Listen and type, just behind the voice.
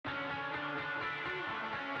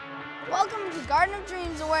Welcome to Garden of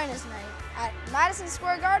Dreams Awareness Night at Madison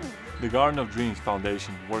Square Garden. The Garden of Dreams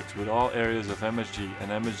Foundation works with all areas of MSG and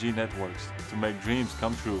MSG networks to make dreams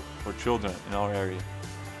come true for children in our area.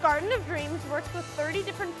 Garden of Dreams works with 30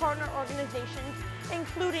 different partner organizations,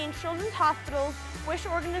 including children's hospitals, wish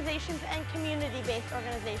organizations, and community-based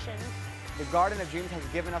organizations. The Garden of Dreams has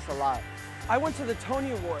given us a lot. I went to the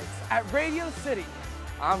Tony Awards at Radio City.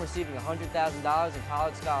 I'm receiving $100,000 in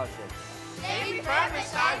college scholarships. They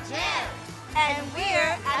refurbished our gym. And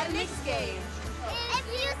we're at the Knicks game. If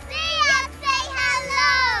you see us, say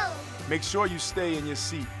hello. Make sure you stay in your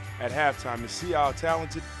seat at halftime to see our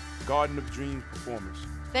talented Garden of Dreams performers.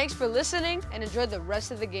 Thanks for listening and enjoy the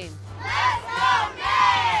rest of the game. Let's go, Knicks!